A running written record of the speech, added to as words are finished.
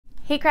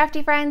Hey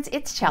crafty friends,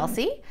 it's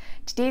Chelsea.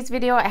 Today's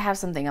video I have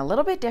something a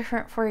little bit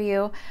different for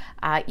you.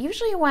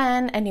 Usually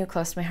when a new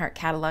Close to My Heart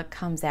catalog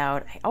comes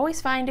out, I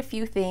always find a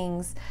few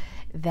things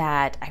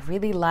that I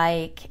really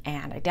like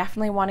and I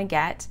definitely want to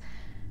get.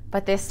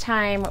 But this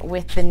time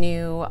with the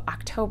new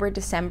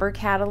October-December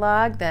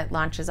catalog that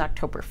launches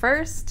October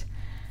 1st,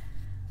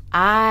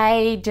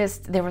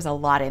 there was a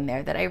lot in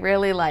there that I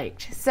really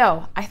liked.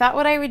 So I thought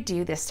what I would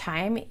do this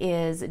time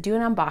is do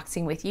an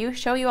unboxing with you,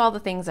 show you all the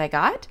things I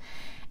got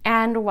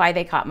and why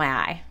they caught my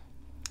eye.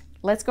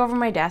 Let's go over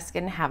my desk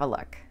and have a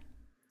look.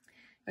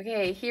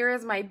 Okay, here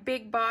is my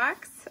big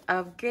box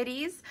of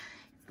goodies.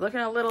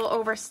 Looking a little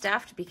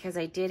overstuffed because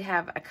I did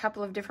have a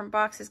couple of different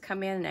boxes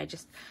come in and I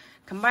just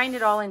combined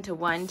it all into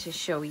one to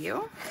show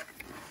you.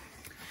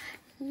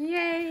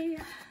 Yay!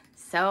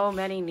 So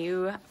many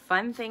new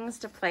fun things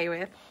to play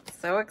with.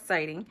 So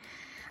exciting.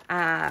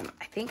 I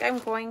think I'm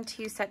going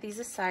to set these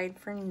aside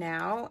for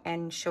now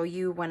and show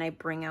you when I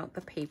bring out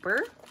the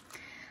paper.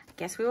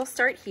 I guess we will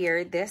start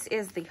here. This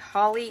is the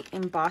Holly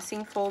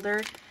embossing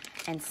folder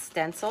and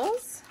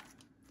stencils.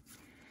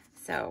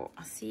 So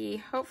I'll see,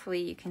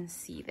 hopefully you can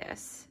see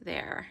this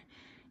there.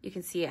 You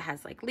can see it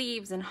has like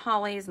leaves and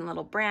hollies and a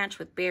little branch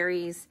with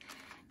berries.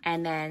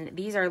 And then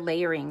these are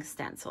layering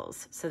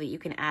stencils so that you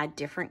can add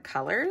different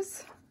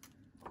colors.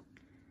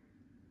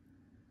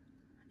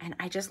 And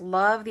I just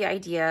love the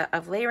idea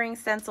of layering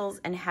stencils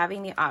and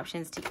having the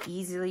options to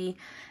easily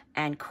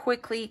and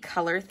quickly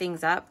color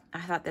things up. I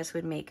thought this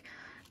would make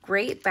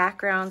great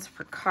backgrounds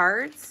for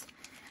cards.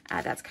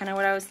 That's kind of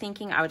what I was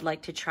thinking. I would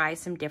like to try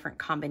some different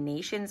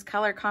combinations,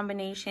 color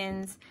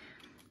combinations,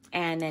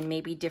 and then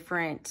maybe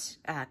different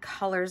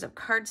colors of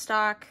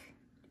cardstock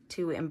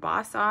to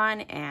emboss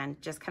on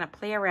and just kind of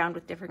play around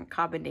with different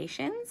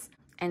combinations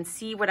and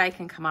see what I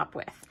can come up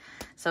with.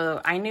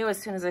 So I knew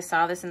as soon as I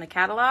saw this in the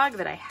catalog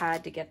that I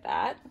had to get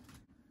that.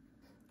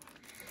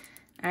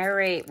 All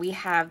right, we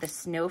have the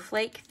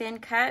snowflake thin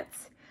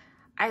cuts.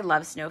 I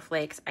love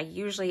snowflakes. I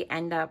usually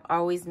end up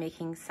always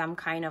making some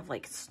kind of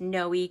like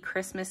snowy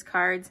Christmas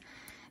cards.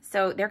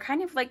 So they're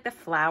kind of like the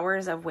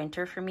flowers of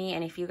winter for me.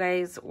 And if you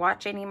guys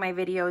watch any of my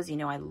videos, you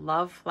know I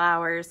love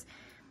flowers.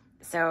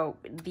 So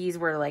these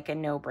were like a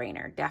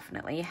no-brainer,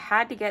 definitely.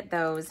 Had to get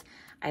those.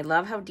 I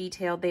love how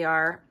detailed they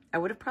are. I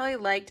would have probably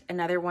liked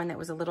another one that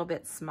was a little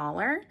bit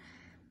smaller.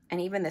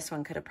 And even this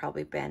one could have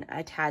probably been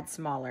a tad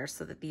smaller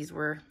so that these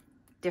were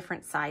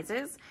different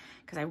sizes,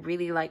 because I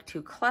really like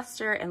to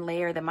cluster and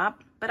layer them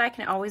up, but I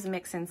can always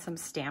mix in some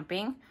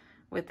stamping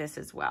with this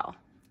as well.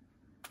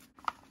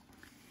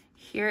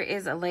 Here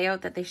is a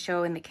layout that they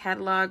show in the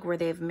catalog where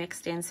they've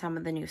mixed in some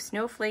of the new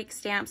snowflake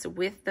stamps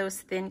with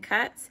those thin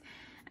cuts.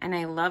 And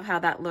I love how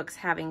that looks,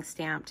 having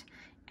stamped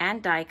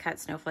and die cut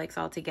snowflakes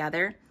all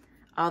together.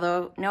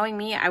 Although knowing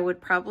me, I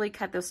would probably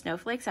cut those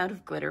snowflakes out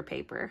of glitter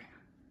paper.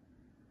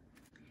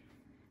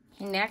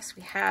 Next,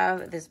 we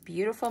have this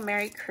beautiful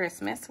Merry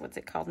Christmas, what's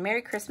it called?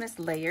 Merry Christmas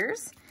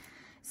layers.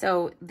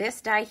 So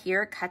this die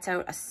here cuts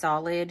out a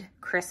solid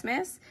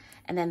Christmas,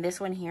 and then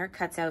this one here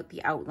cuts out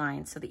the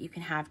outline so that you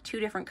can have two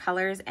different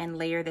colors and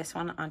layer this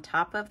one on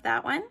top of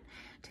that one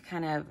to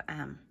kind of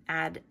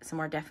add some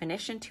more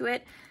definition to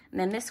it. And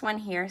then this one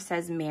here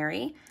says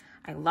Merry.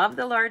 I love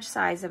the large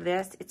size of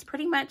this. It's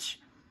pretty much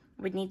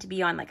would need to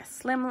be on like a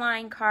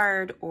slimline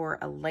card or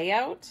a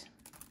layout.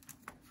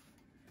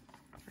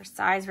 For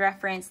size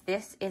reference,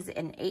 this is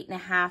an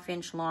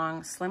 8.5-inch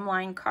long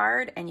slimline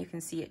card, and you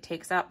can see it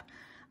takes up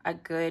a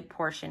good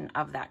portion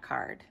of that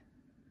card.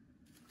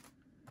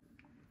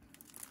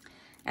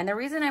 And the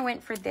reason I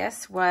went for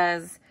this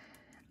was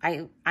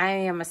I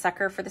am a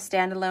sucker for the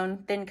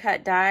standalone thin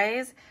cut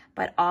dies,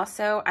 but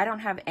also I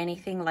don't have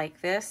anything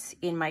like this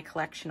in my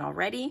collection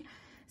already.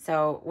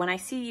 So when I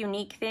see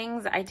unique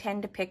things, I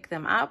tend to pick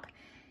them up,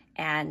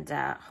 and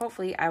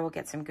hopefully I will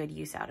get some good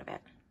use out of it.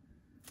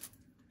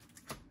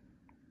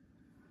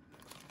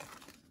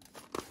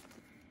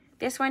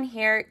 This one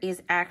here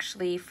is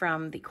actually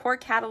from the core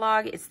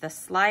catalog. It's the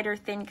slider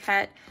thin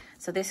cut.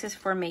 So this is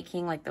for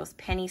making like those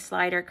penny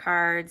slider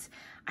cards.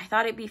 I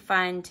thought it'd be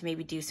fun to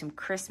maybe do some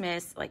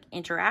Christmas like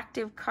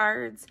interactive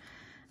cards.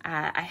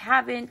 I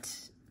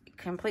haven't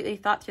completely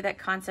thought through that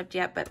concept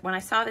yet, but when I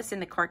saw this in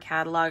the core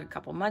catalog a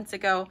couple months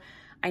ago,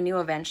 I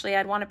knew eventually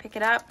I'd want to pick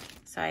it up.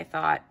 So I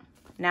thought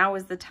now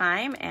was the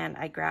time, and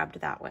I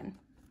grabbed that one.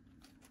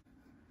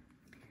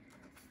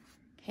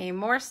 Okay,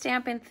 more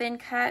Stampin' thin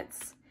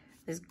cuts.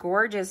 This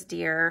gorgeous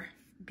deer,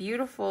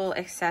 beautiful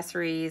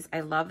accessories.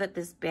 I love that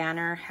this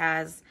banner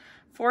has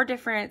 4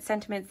 different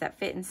sentiments that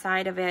fit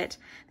inside of it.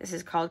 This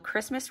is called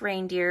Christmas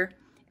Reindeer.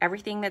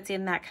 Everything that's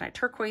in that kind of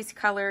turquoise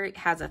color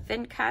has a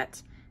thin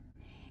cut.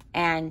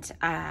 And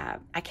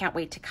I can't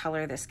wait to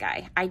color this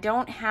guy. I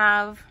don't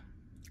have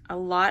a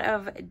lot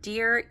of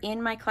deer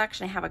in my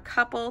collection. I have a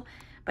couple,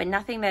 but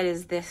nothing that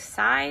is this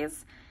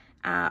size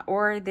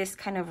or this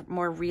kind of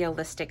more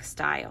realistic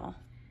style.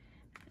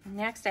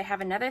 Next, I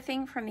have another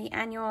thing from the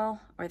annual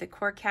or the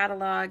core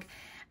catalog.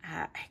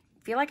 I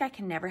feel like I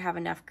can never have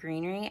enough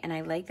greenery, and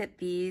I like that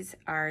these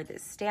are the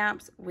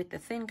stamps with the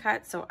thin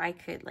cut, so I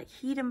could like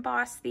heat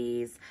emboss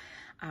these.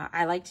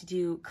 I like to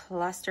do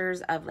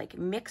clusters of like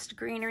mixed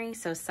greenery,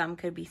 so some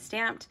could be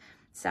stamped,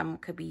 some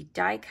could be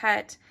die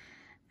cut.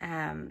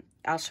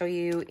 I'll show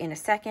you in a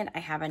second. I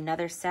have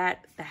another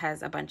set that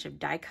has a bunch of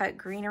die cut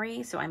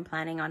greenery, so I'm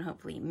planning on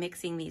hopefully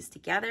mixing these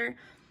together.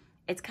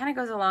 It kind of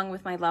goes along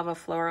with my love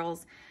of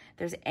florals.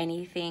 There's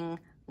anything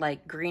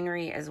like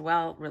greenery as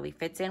well, really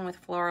fits in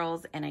with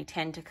florals, and I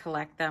tend to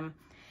collect them,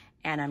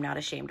 and I'm not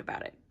ashamed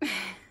about it.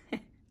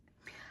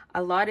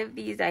 A lot of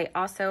these I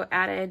also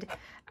added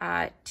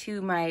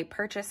to my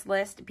purchase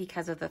list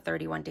because of the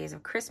 31 Days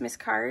of Christmas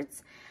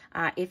cards.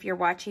 If you're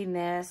watching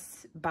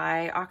this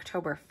by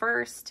October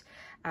 1st,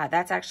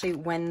 that's actually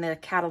when the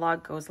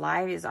catalog goes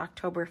live, is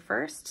October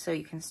 1st, so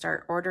you can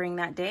start ordering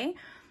that day.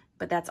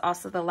 But that's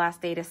also the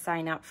last day to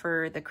sign up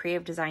for the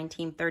Creative Design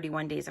Team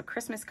 31 Days of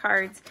Christmas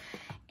cards.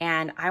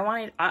 And I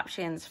wanted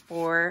options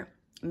for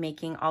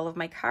making all of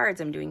my cards.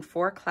 I'm doing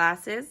 4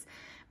 classes.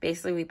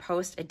 Basically, we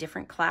post a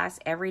different class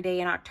every day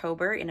in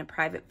October in a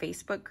private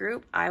Facebook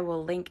group. I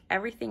will link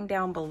everything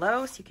down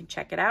below so you can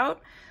check it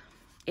out.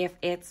 If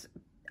it's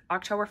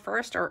October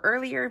 1st or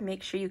earlier,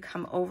 make sure you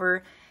come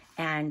over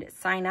and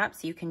sign up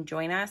so you can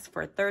join us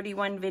for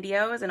 31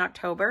 videos in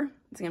October.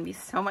 It's going to be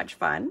so much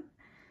fun.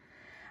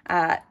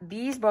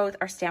 These both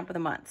are Stamp of the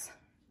Months.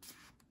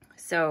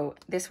 So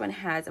this one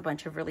has a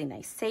bunch of really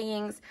nice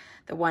sayings.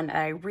 The one that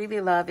I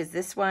really love is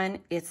this one.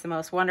 It's the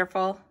most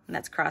wonderful, and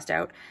that's crossed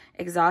out,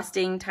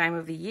 exhausting time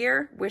of the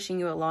year. Wishing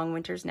you a long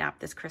winter's nap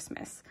this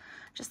Christmas.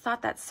 Just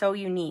thought that's so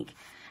unique.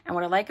 And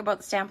what I like about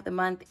the Stamp of the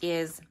Month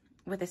is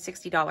with a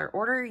 $60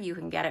 order, you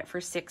can get it for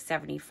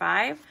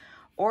 $6.75.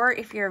 Or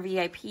if you're a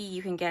VIP,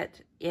 you can get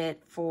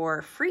it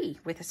for free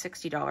with a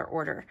 $60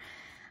 order.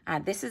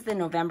 This is the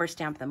November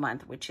Stamp of the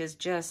Month, which is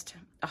just,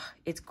 oh,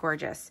 it's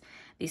gorgeous.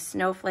 These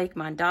snowflake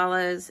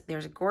mandalas,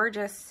 there's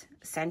gorgeous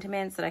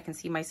sentiments that I can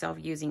see myself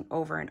using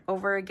over and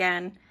over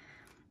again.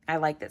 I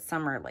like that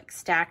some are like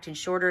stacked and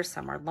shorter,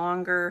 some are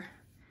longer.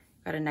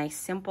 Got a nice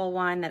simple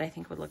one that I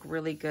think would look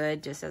really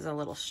good just as a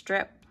little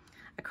strip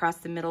across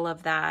the middle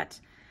of that.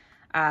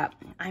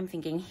 I'm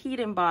thinking heat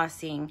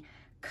embossing,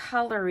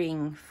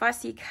 coloring,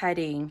 fussy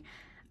cutting,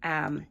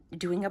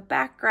 doing a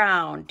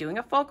background, doing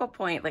a focal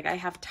point. Like I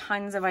have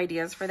tons of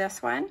ideas for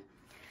this one.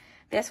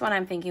 This one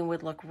I'm thinking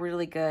would look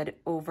really good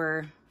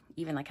over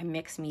even like a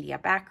mixed media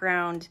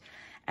background,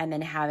 and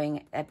then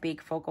having a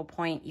big focal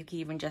point. You can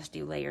even just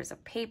do layers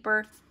of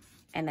paper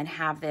and then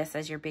have this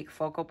as your big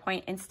focal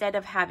point instead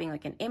of having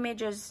like an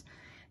image as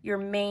your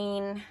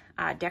main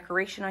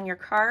decoration on your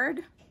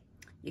card.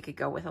 You could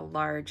go with a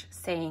large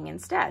saying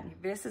instead.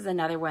 This is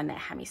another one that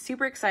had me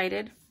super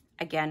excited.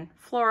 Again,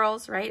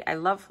 florals, right? I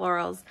love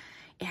florals.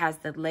 It has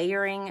the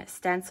layering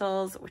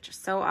stencils, which are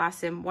so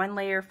awesome. One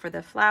layer for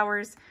the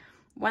flowers,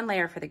 one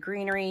layer for the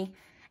greenery,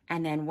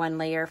 and then one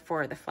layer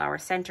for the flower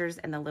centers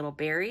and the little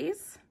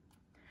berries.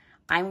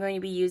 I'm going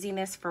to be using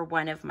this for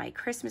one of my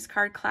Christmas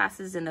card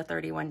classes in the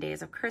 31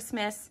 Days of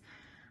Christmas.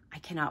 I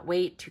cannot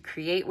wait to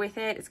create with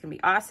it. It's gonna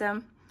be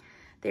awesome.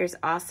 There's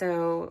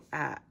also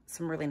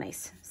some really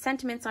nice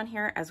sentiments on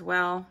here as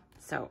well.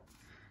 So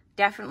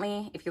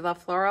definitely, if you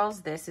love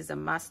florals, this is a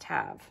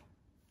must-have.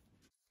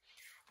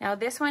 Now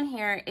this one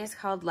here is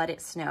called Let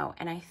It Snow,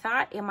 and I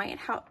thought it might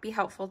be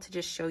helpful to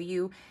just show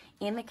you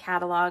in the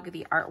catalog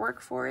the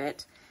artwork for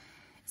it.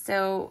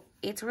 So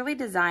it's really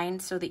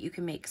designed so that you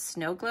can make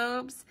snow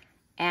globes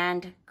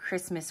and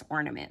Christmas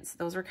ornaments.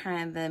 Those are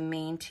kind of the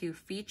main 2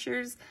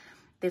 features.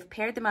 They've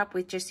paired them up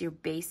with just your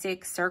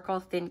basic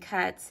circle thin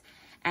cuts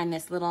and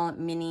this little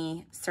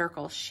mini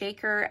circle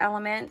shaker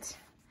element.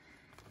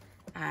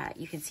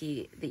 You can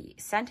see the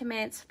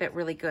sentiments fit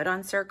really good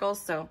on circles,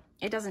 so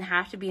it doesn't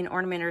have to be an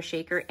ornament or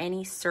shaker.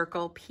 Any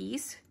circle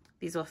piece,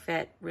 these will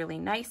fit really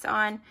nice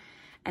on.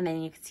 And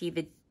then you can see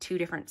the 2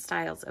 different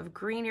styles of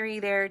greenery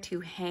there to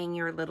hang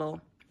your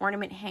little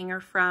ornament hanger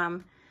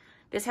from.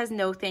 This has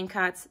no thin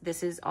cuts.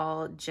 This is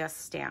all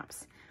just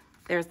stamps.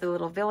 There's the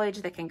little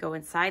village that can go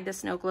inside the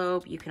snow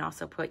globe. You can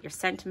also put your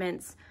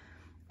sentiments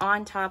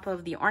on top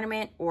of the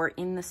ornament or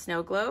in the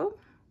snow globe.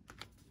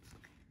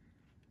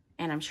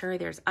 And I'm sure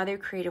there's other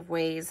creative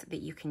ways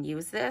that you can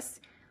use this.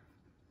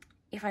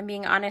 If I'm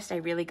being honest, I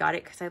really got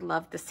it because I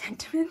love the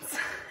sentiments.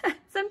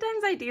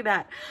 Sometimes I do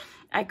that.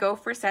 I go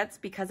for sets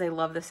because I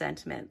love the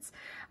sentiments.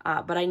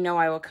 But I know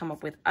I will come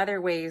up with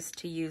other ways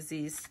to use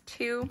these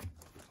too.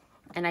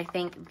 And I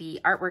think the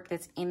artwork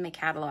that's in the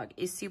catalog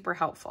is super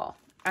helpful.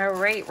 All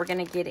right, we're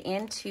gonna get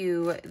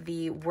into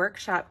the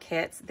workshop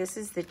kits. This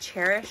is the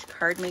Cherish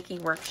card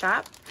making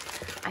workshop.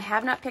 I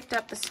have not picked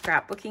up the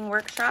scrapbooking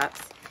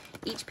workshops.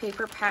 Each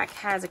paper pack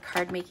has a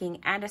card making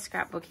and a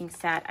scrapbooking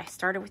set. I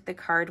started with the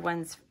card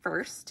ones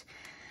first,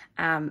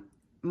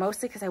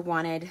 mostly because I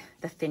wanted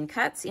the thin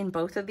cuts in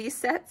both of these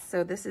sets.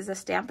 So this is a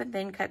stamp and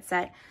thin cut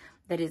set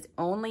that is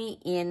only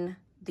in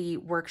the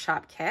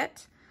workshop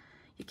kit.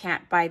 You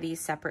can't buy these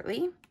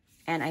separately.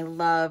 And I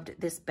loved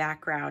this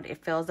background.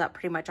 It fills up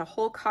pretty much a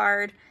whole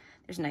card.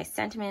 There's nice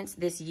sentiments.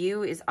 This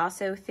U is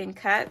also thin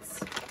cuts.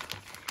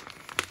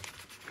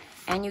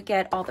 And you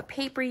get all the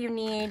paper you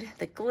need,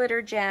 the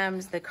glitter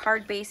gems, the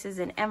card bases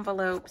and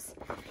envelopes.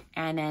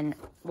 And then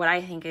what I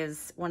think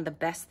is one of the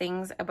best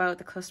things about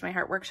the Close to My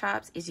Heart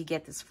workshops is you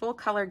get this full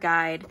color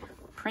guide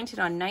printed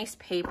on nice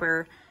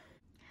paper.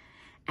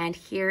 And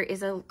here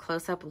is a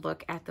close-up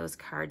look at those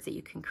cards that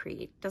you can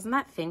create. Doesn't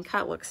that thin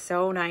cut look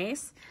so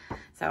nice?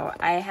 So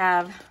I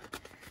have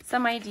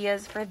some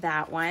ideas for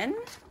that one.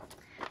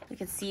 You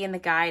can see in the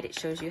guide, it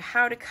shows you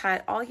how to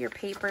cut all your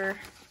paper.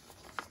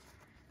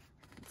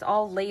 It's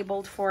all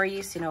labeled for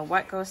you, so you know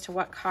what goes to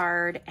what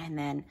card, and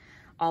then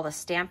all the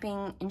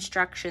stamping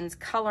instructions,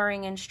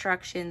 coloring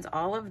instructions,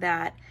 all of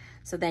that.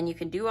 So then you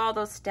can do all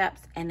those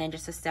steps and then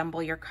just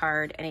assemble your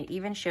card. And it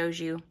even shows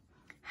you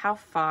how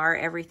far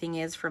everything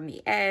is from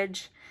the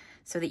edge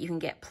so that you can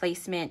get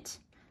placement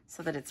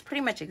so that it's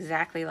pretty much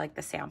exactly like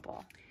the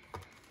sample.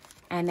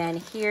 And then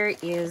here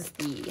is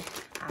the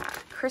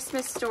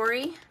Christmas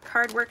Story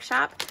card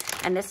workshop.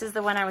 And this is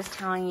the one I was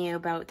telling you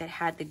about that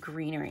had the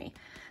greenery.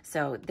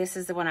 So this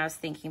is the one I was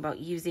thinking about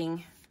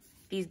using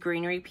these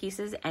greenery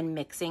pieces and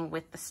mixing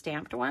with the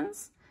stamped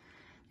ones.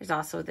 There's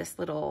also this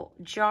little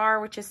jar,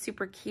 which is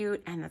super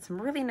cute, and that's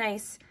some really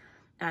nice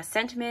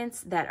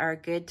sentiments that are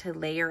good to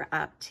layer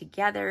up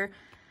together.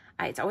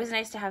 It's always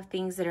nice to have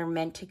things that are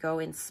meant to go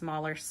in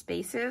smaller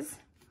spaces.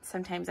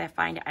 Sometimes I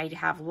find I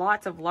have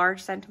lots of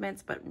large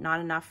sentiments, but not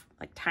enough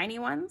like tiny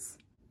ones.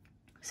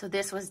 So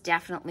this was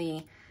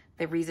definitely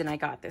the reason I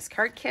got this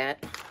card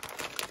kit.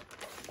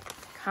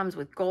 Comes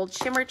with gold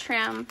shimmer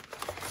trim,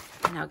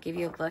 and I'll give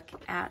you a look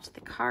at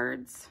the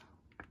cards.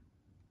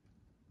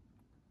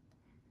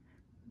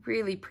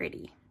 Really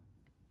pretty.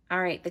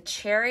 All right, the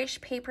Cherish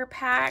paper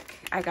pack.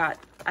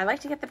 I like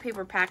to get the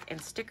paper pack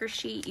and sticker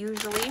sheet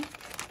usually.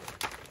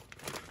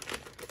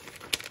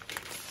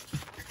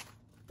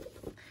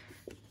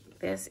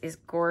 This is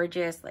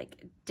gorgeous, like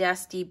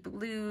dusty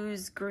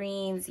blues,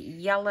 greens,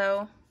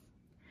 yellow.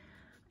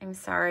 I'm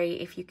sorry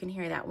if you can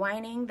hear that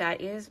whining.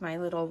 That is my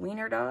little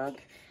wiener dog.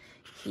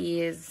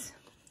 He is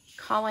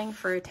calling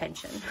for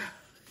attention.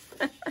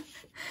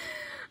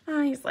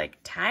 Oh, he's like,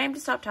 time to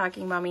stop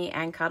talking, mommy,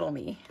 and cuddle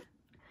me.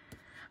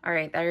 All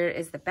right, there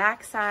is the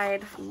back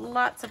side.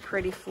 Lots of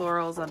pretty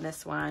florals on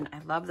this one. I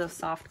love those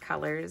soft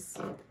colors.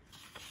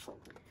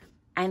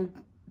 And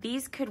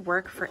these could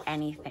work for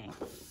anything.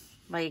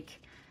 Like,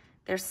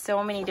 there's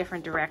so many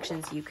different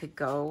directions you could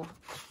go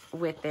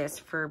with this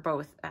for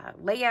both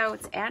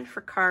layouts and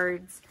for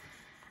cards.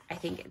 I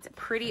think it's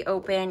pretty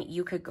open.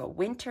 You could go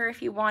winter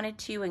if you wanted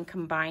to and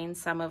combine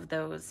some of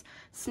those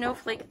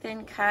snowflake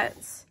thin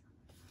cuts.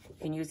 You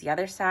can use the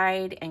other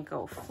side and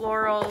go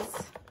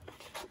florals.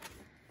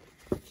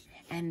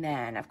 And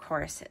then, of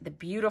course, the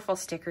beautiful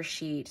sticker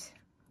sheet.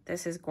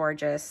 This is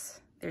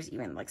gorgeous. There's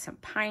even like some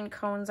pine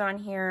cones on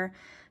here,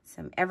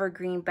 some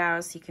evergreen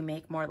boughs, so you can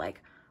make more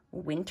like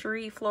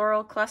wintry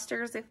floral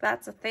clusters if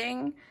that's a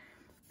thing.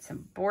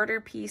 Some border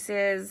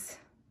pieces.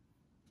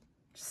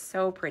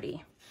 So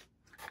pretty.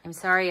 I'm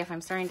sorry if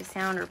I'm starting to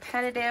sound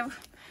repetitive.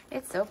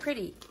 It's so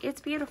pretty. It's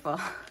beautiful,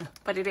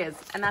 but it is,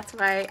 and that's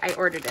why I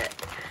ordered it.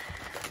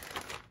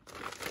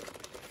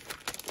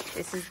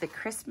 This is the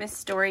Christmas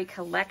Story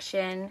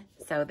collection.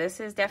 So this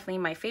is definitely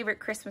my favorite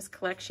Christmas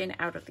collection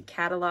out of the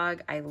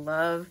catalog. I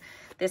love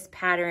this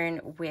pattern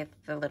with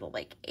the little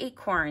like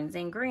acorns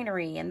and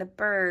greenery and the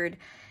bird,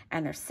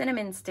 and there's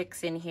cinnamon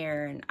sticks in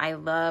here. And I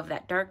love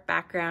that dark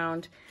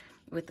background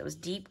with those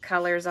deep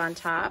colors on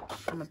top.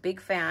 I'm a big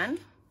fan.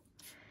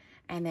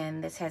 And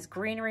then this has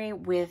greenery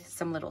with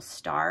some little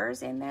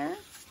stars in there.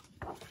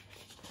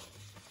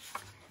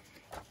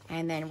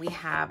 And then we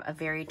have a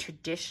very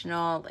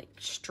traditional like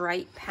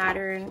stripe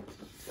pattern,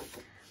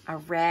 a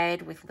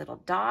red with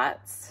little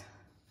dots.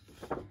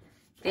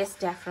 This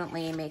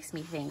definitely makes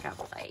me think of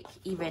like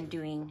even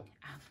doing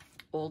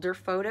older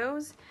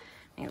photos,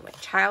 maybe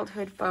like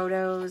childhood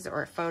photos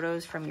or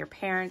photos from your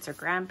parents or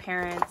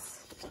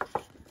grandparents.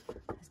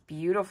 This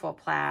beautiful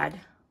plaid.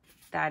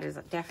 That is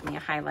definitely a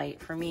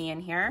highlight for me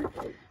in here.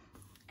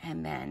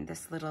 And then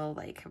this little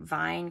like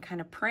vine kind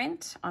of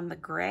print on the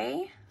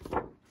gray.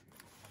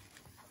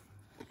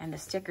 And the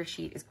sticker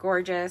sheet is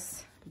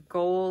gorgeous.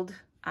 Gold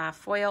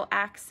foil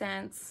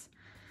accents.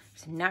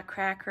 There's a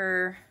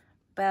nutcracker,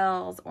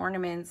 bells,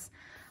 ornaments.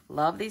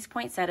 Love these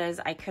poinsettias.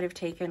 I could have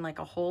taken like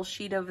a whole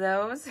sheet of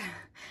those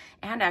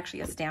and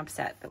actually a stamp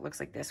set that looks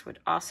like this would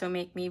also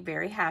make me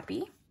very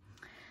happy.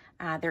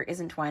 There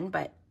isn't one,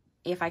 but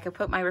if I could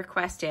put my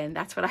request in,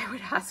 that's what I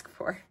would ask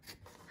for.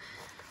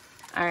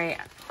 All right,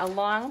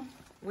 along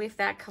with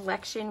that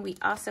collection, we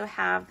also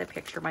have the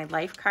Picture My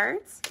Life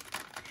cards.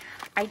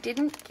 I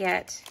didn't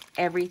get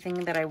everything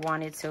that I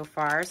wanted so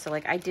far. So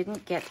like I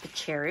didn't get the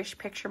Cherish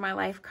Picture My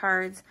Life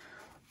cards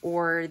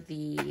or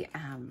the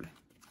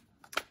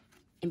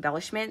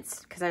embellishments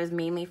because I was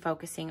mainly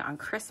focusing on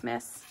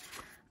Christmas.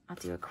 I'll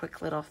do a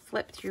quick little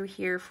flip through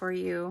here for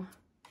you.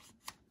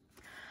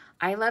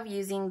 I love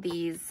using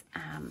these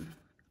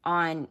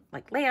on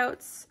like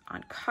layouts,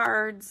 on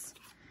cards.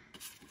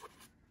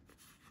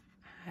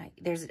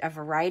 There's a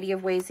variety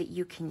of ways that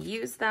you can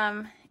use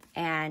them,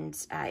 and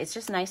it's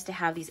just nice to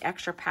have these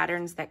extra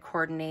patterns that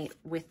coordinate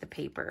with the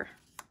paper.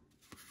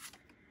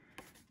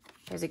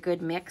 There's a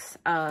good mix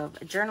of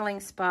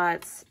journaling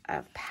spots,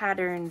 of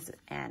patterns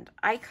and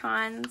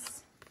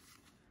icons.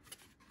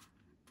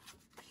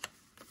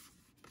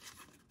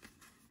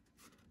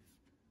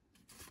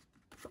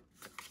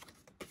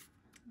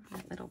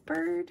 That little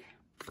bird.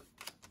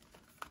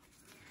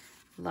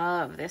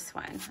 Love this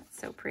one. It's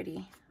so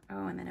pretty.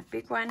 Oh, and then a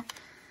big one.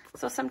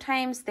 So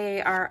sometimes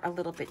they are a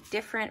little bit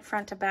different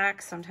front to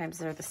back. Sometimes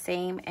they're the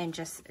same and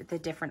just the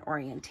different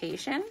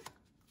orientation.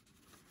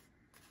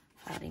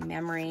 Holiday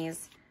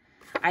memories.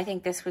 I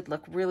think this would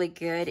look really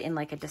good in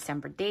like a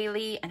December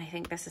daily, and I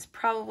think this is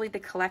probably the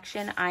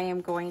collection I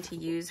am going to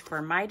use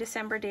for my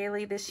December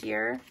daily this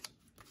year.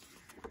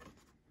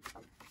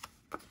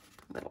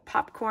 Little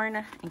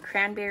popcorn and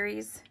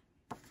cranberries.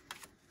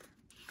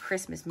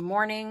 Christmas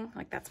morning,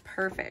 like that's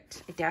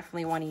perfect. I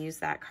definitely want to use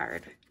that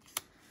card.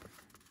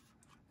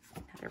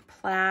 Another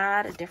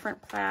plaid, a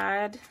different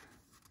plaid.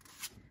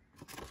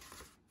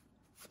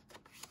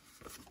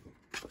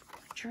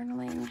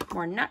 Journaling,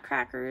 more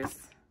nutcrackers.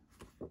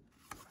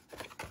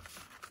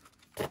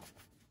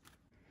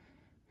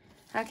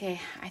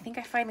 Okay, I think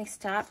I finally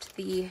stopped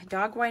the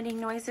dog whining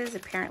noises.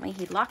 Apparently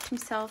he locked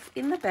himself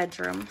in the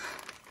bedroom.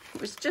 He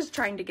was just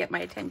trying to get my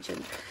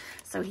attention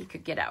so he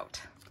could get out.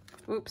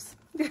 Oops.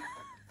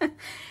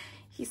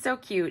 He's so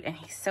cute and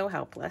he's so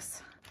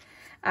helpless.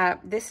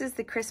 This is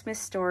the Christmas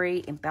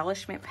Story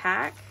embellishment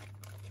pack.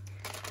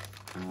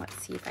 Let's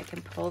see if I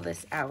can pull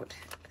this out.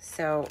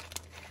 So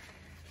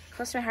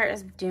close to my heart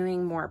is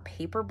doing more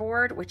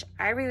paperboard, which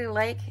I really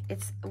like.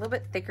 It's a little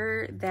bit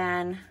thicker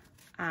than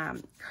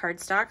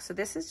cardstock. So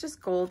this is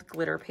just gold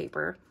glitter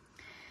paper.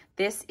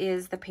 This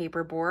is the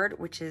paperboard,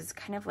 which is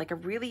kind of like a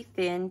really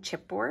thin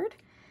chipboard.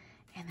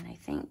 And then I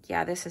think,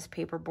 yeah, this is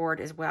paperboard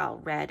as well,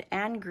 red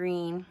and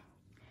green.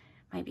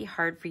 Might be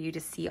hard for you to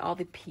see all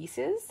the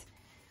pieces.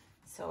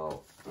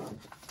 So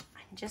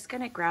I'm just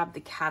gonna grab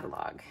the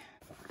catalog.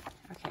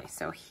 Okay,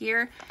 so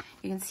here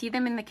you can see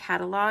them in the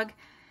catalog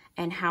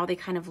and how they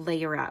kind of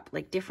layer up,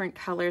 like different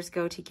colors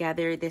go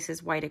together. This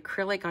is white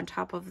acrylic on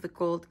top of the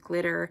gold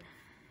glitter.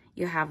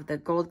 You have the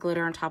gold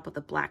glitter on top of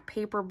the black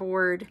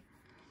paperboard.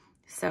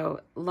 So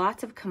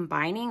lots of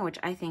combining, which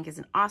I think is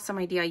an awesome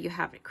idea. You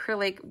have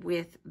acrylic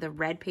with the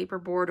red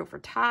paperboard over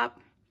top.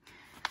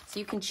 So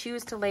you can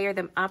choose to layer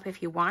them up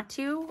if you want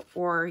to,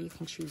 or you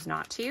can choose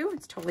not to.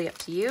 It's totally up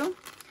to you.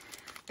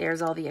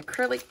 There's all the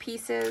acrylic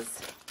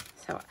pieces.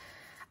 So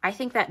I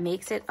think that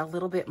makes it a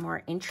little bit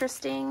more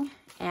interesting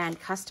and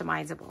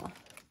customizable.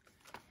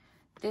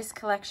 This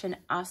collection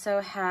also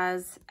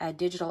has a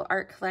digital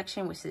art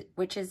collection,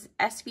 which is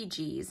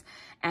SVGs,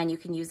 and you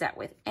can use that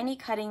with any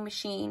cutting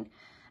machine,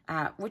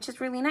 which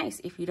is really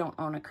nice. If you don't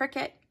own a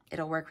Cricut,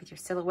 it'll work with your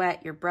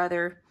Silhouette, your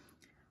Brother,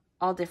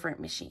 all different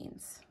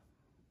machines.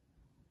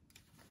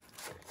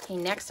 Okay,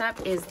 next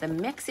up is the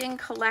mix-in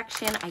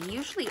collection. I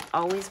usually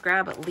always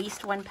grab at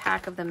least one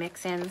pack of the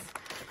mix-ins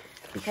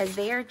because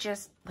they are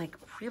just like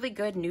really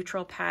good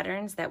neutral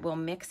patterns that will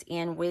mix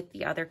in with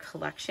the other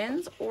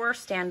collections or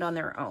stand on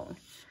their own.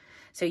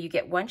 So you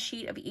get one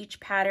sheet of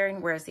each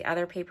pattern, whereas the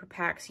other paper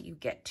packs, you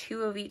get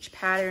 2 of each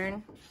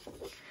pattern,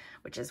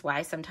 which is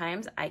why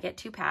sometimes I get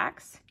 2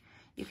 packs.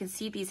 You can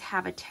see these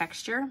have a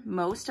texture.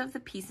 Most of the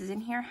pieces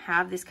in here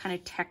have this kind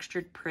of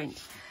textured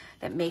print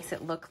that makes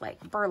it look like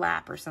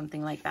burlap or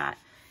something like that.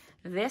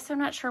 This I'm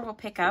not sure we'll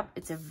pick up.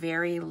 It's a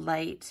very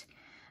light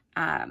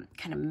kind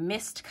of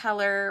mist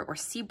color or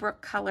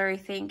Seabrook color, I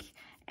think,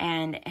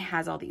 and it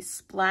has all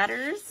these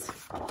splatters.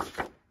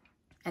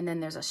 And then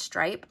there's a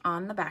stripe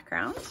on the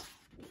background.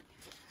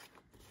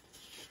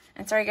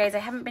 And sorry guys, I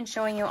haven't been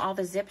showing you all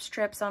the zip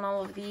strips on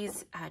all of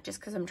these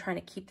just because I'm trying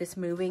to keep this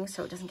moving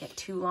so it doesn't get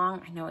too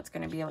long. I know it's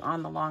going to be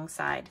on the long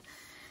side.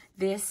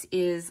 This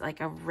is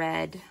like a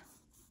red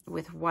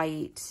with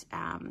white,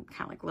 kind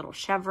of like a little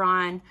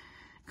chevron.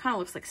 Kind of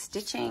looks like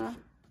stitching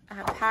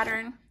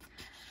pattern.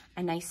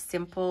 A nice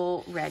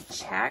simple red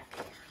check.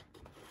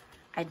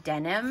 A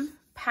denim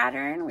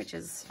pattern, which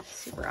is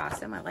super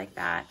awesome. I like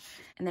that.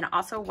 And then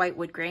also white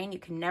wood grain. You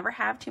can never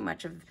have too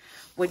much of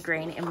wood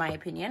grain, in my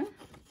opinion.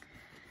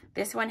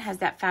 This one has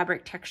that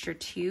fabric texture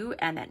too,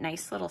 and that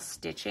nice little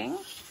stitching.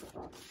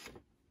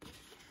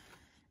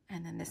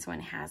 And then this one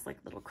has like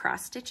little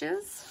cross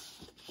stitches.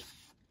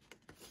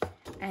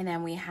 And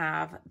then we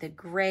have the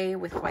gray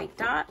with white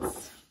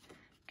dots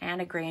and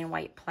a gray and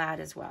white plaid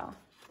as well.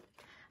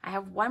 I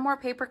have one more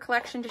paper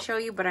collection to show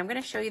you, but I'm going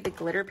to show you the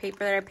glitter paper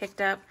that I picked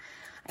up.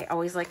 I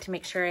always like to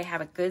make sure I have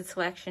a good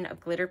selection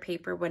of glitter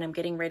paper when I'm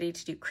getting ready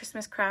to do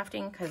Christmas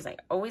crafting because I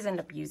always end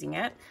up using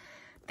it.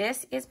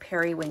 This is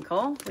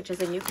Periwinkle, which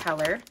is a new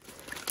color.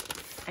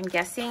 I'm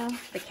guessing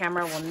the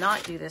camera will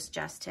not do this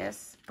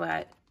justice,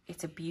 but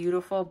it's a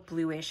beautiful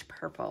bluish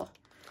purple.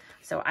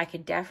 So I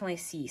could definitely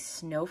see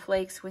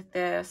snowflakes with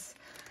this,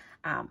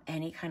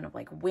 any kind of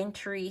like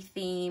wintry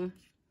theme.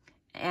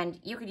 And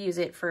you could use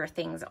it for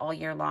things all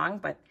year long,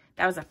 but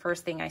That was the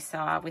first thing I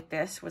saw with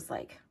this, was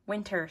like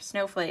winter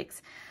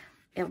snowflakes.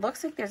 It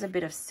looks like there's a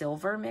bit of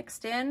silver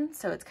mixed in,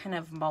 so it's kind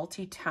of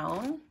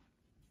multi-tone.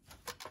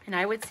 And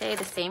I would say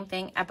the same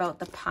thing about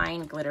the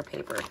pine glitter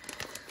paper.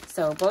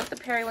 So both the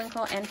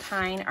periwinkle and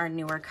pine are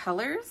newer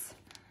colors,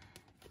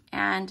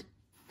 and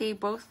they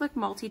both look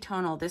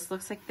multi-tonal. This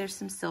looks like there's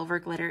some silver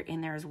glitter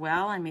in there as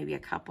well, and maybe a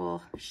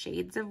couple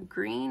shades of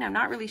green. I'm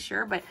not really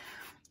sure, but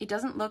it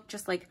doesn't look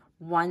just like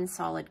one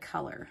solid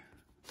color.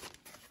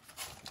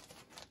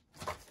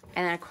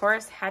 And then of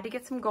course, had to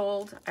get some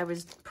gold. I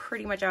was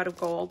pretty much out of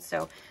gold,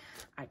 so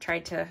I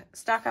tried to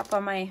stock up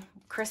on my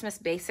Christmas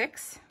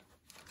basics.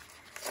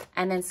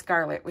 And then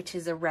scarlet, which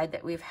is a red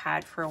that we've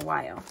had for a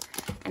while.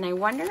 And I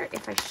wonder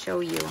if I show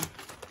you.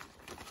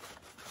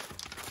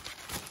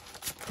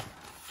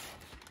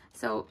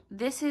 So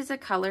this is a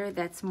color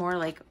that's more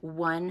like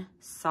one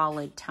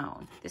solid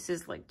tone. This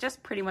is like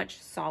just pretty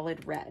much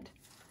solid red.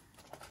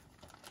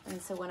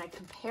 And so when I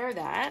compare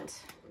that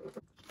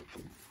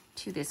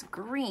to this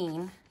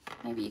green,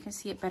 maybe you can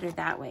see it better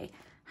that way,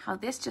 how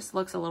this just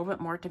looks a little bit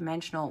more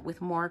dimensional with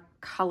more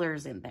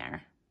colors in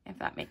there, if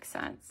that makes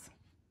sense.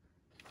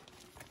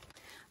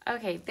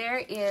 Okay, there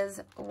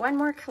is one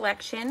more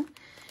collection.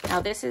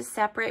 Now this is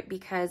separate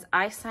because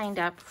I signed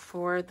up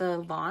for the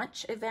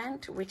launch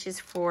event, which is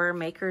for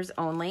makers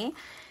only.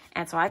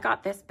 And so I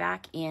got this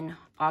back in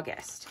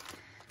August.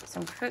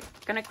 So I'm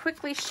gonna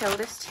quickly show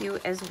this to you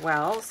as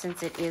well,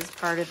 since it is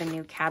part of the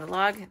new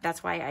catalog.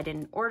 That's why I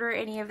didn't order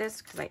any of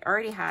this, because I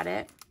already had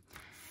it.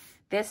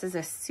 This is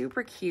a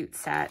super cute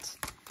set.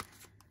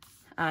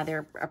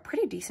 They're a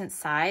pretty decent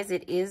size.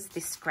 It is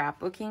the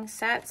scrapbooking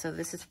set. So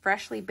this is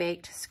freshly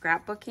baked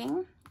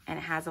scrapbooking, and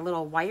it has a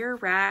little wire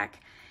rack,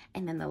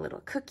 and then the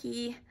little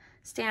cookie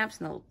stamps,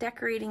 and the little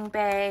decorating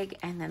bag,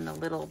 and then the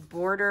little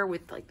border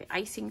with like the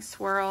icing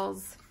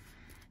swirls.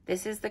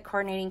 This is the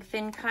coordinating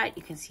thin cut.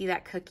 You can see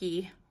that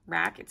cookie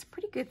rack. It's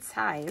pretty good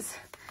size.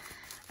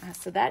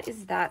 So that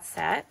is that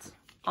set.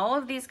 All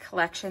of these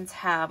collections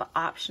have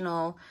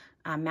optional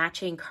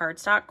matching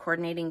cardstock,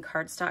 coordinating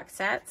cardstock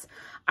sets.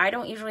 I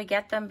don't usually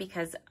get them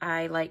because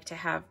I like to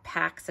have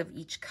packs of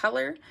each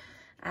color,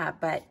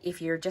 but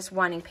if you're just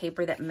wanting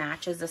paper that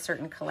matches a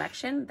certain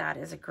collection, that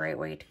is a great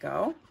way to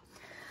go.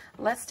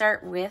 Let's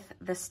start with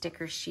the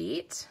sticker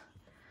sheet.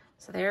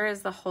 So there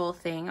is the whole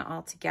thing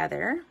all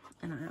together,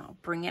 and I'll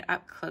bring it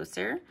up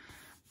closer.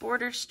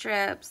 Border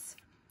strips,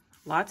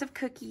 lots of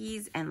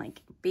cookies and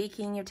like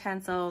baking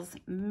utensils,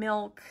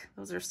 milk,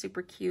 those are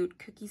super cute,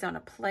 cookies on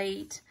a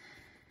plate.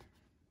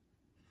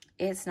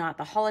 It's not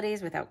the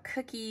holidays without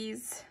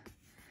cookies.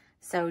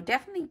 So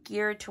definitely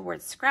geared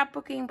towards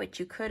scrapbooking, but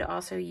you could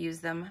also use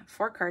them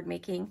for card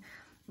making.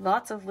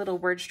 Lots of little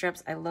word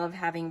strips. I love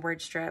having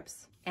word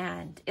strips.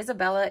 And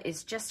Isabella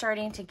is just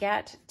starting to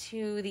get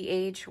to the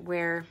age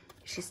where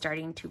she's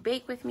starting to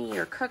bake with me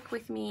or cook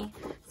with me.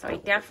 So I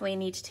definitely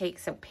need to take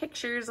some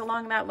pictures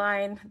along that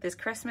line this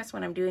Christmas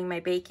when I'm doing my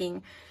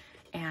baking,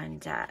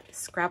 and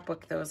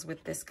scrapbook those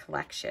with this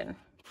collection.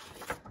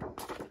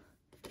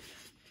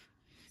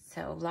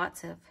 So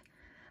lots of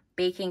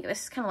baking.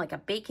 This is kind of like a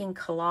baking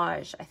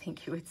collage, I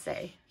think you would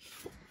say.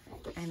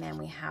 And then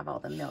we have all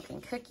the milk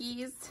and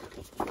cookies.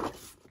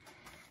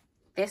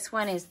 This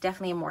one is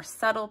definitely a more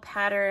subtle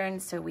pattern.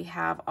 So we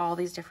have all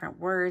these different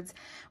words,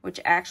 which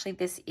actually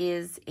this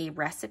is a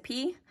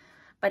recipe.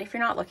 But if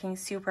you're not looking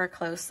super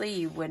closely,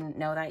 you wouldn't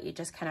know that. You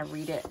just kind of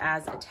read it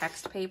as a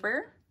text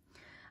paper.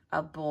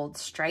 A bold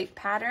stripe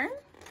pattern.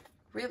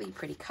 Really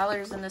pretty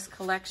colors in this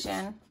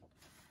collection.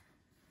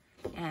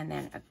 And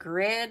then a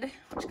grid,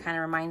 which kind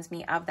of reminds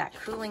me of that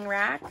cooling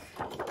rack.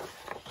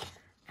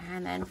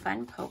 And then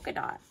fun polka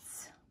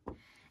dots.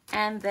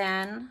 And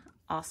then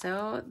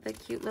also the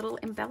cute little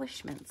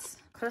embellishments.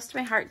 Close to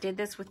my heart did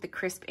this with the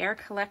Crisp Air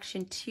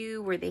collection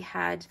too, where they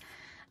had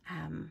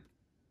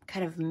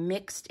kind of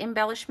mixed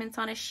embellishments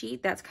on a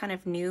sheet. That's kind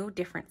of new,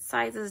 different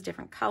sizes,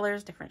 different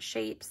colors, different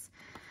shapes.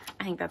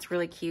 I think that's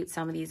really cute.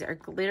 Some of these are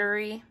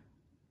glittery.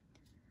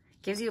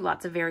 Gives you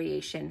lots of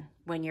variation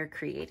when you're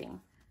creating.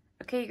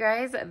 Okay,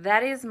 guys,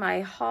 that is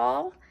my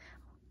haul.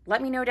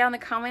 Let me know down in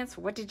the comments,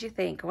 what did you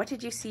think? What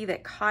did you see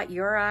that caught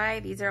your eye?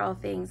 These are all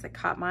things that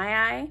caught my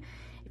eye.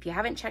 If you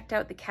haven't checked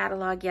out the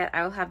catalog yet,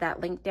 I will have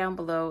that link down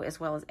below, as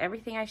well as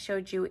everything I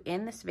showed you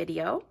in this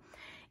video.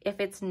 If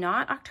it's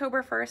not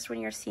October 1st when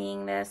you're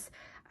seeing this,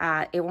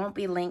 it won't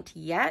be linked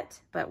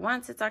yet, but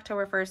once it's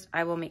October 1st,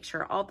 I will make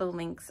sure all the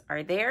links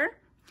are there.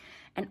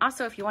 And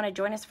also, if you want to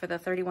join us for the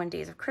 31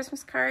 days of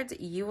Christmas cards,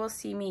 you will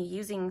see me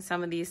using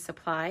some of these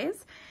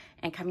supplies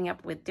and coming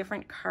up with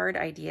different card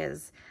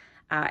ideas,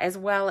 as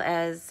well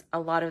as a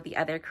lot of the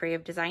other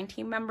creative design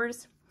team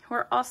members who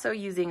are also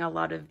using a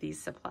lot of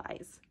these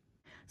supplies.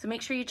 So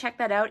make sure you check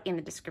that out in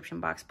the description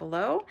box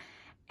below,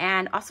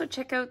 and also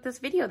check out this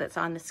video that's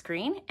on the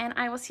screen, and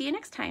I will see you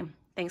next time.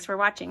 Thanks for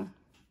watching.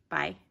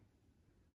 Bye.